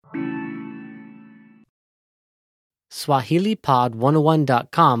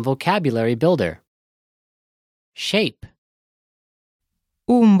SwahiliPod101.com Vocabulary Builder. Shape.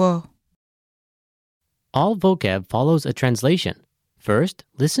 Umbo. All vocab follows a translation. First,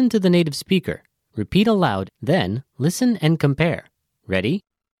 listen to the native speaker. Repeat aloud, then listen and compare. Ready?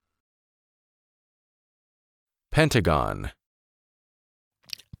 Pentagon.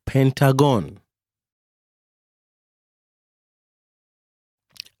 Pentagon.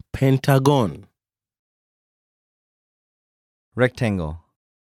 Pentagon. Rectangle.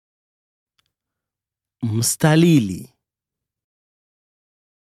 Mstalili.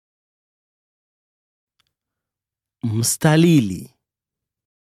 Mstalili.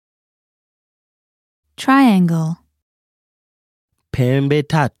 Triangle. Pembe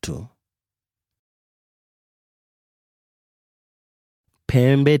tatu.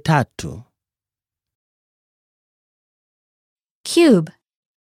 Pembe tatu. Cube.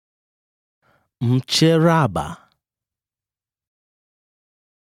 Mcheraba.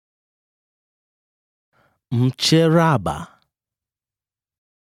 Mcheraba.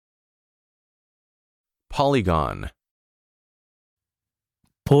 Polygon.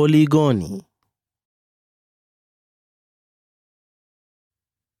 Poligoni.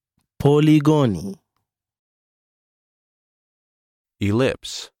 Poligoni.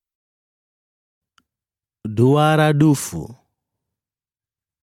 Ellipse. Duara dufu.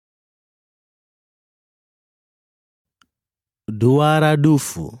 Duara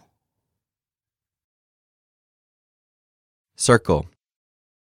dufu. Circle.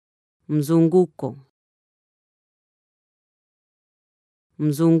 Mzunguko.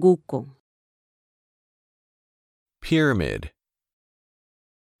 Mzunguko. Pyramid.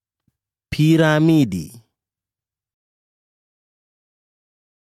 Piramidi.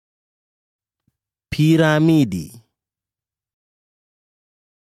 Piramidi.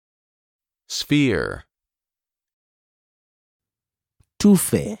 Sphere.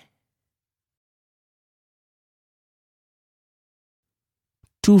 Tufe.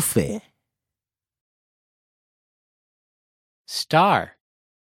 Tufe. Star.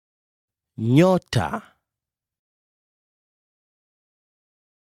 Nyota.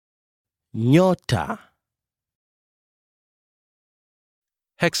 Nyota.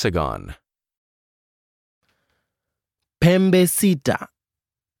 Hexagon. Pembe sita.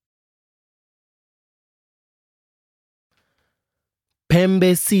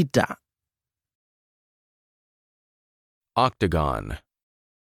 Pembe sita. Octagon.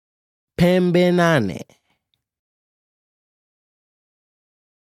 Pembe nane.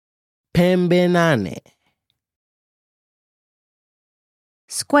 Pembe nane.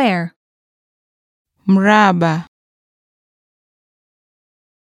 Square. Mraba.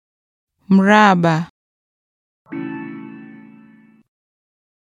 Mraba.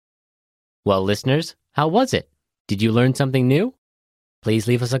 Well, listeners, how was it? Did you learn something new? Please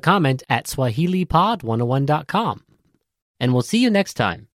leave us a comment at SwahiliPod101.com. And we'll see you next time.